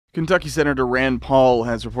Kentucky Senator Rand Paul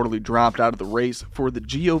has reportedly dropped out of the race for the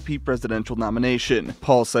GOP presidential nomination.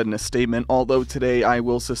 Paul said in a statement, "Although today I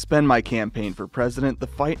will suspend my campaign for president, the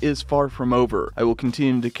fight is far from over. I will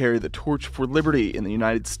continue to carry the torch for liberty in the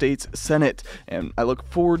United States Senate, and I look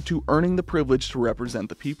forward to earning the privilege to represent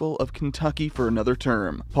the people of Kentucky for another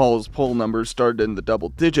term." Paul's poll numbers started in the double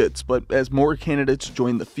digits, but as more candidates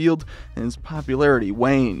joined the field, his popularity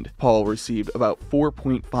waned. Paul received about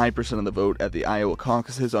 4.5% of the vote at the Iowa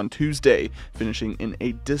caucuses on Tuesday, finishing in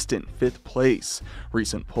a distant 5th place.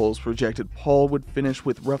 Recent polls projected Paul would finish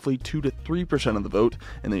with roughly 2 to 3% of the vote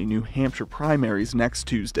in the New Hampshire primaries next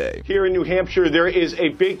Tuesday. Here in New Hampshire, there is a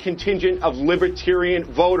big contingent of libertarian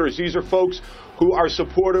voters. These are folks who are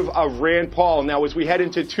supportive of Rand Paul. Now, as we head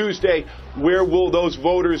into Tuesday, where will those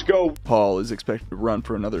voters go? Paul is expected to run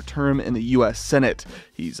for another term in the U.S. Senate.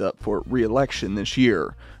 He's up for re-election this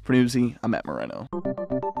year. For Newsy, I'm Matt Moreno.